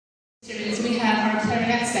instruments, we have our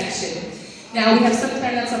clarinet section. Now we have some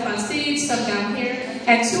clarinets up on stage, some down here,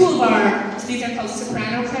 and two of our, these are called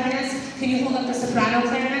soprano clarinets. Can you hold up the soprano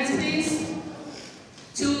clarinets, please?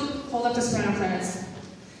 Hold up the soprano clarinets.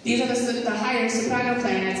 These are the higher soprano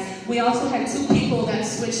clarinets. We also had two people that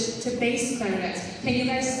switched to bass clarinets. Can you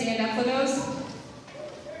guys stand up for those?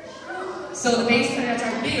 So the bass clarinets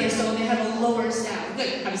are bigger, so they have a lower sound.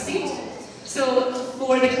 Good, have a seat. So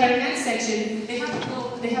for the clarinet section, they have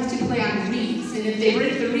to play on reeds, and if they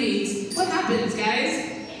break the reeds, what happens, guys?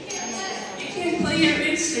 You can't play your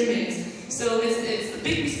instrument. So it's a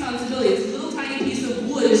big responsibility. It's a little tiny piece of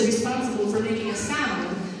wood is responsible for making a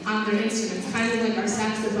sound on their instruments, kind of like our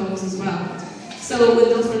saxophones as well. So with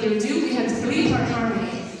no further ado, we have 3-part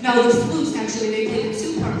harmony. Now the flutes, actually, they play the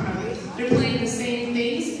 2-part harmony. They're playing the same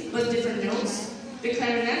things, but different notes. The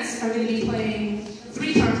clarinets are going to be playing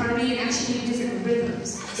 3-part harmony and actually different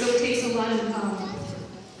rhythms. So it takes a lot of,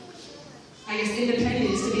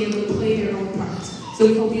 independence to be able to play their own part. So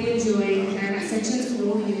we hope you enjoy the clarinet sections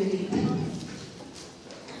rolling in the deep.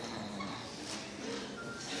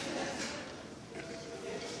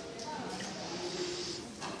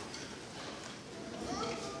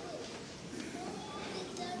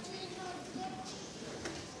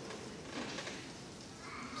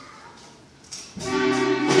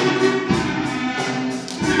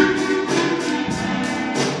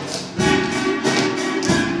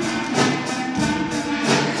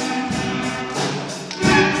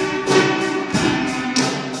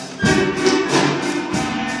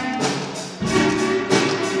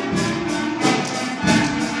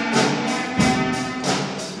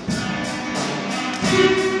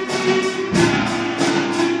 Thank you.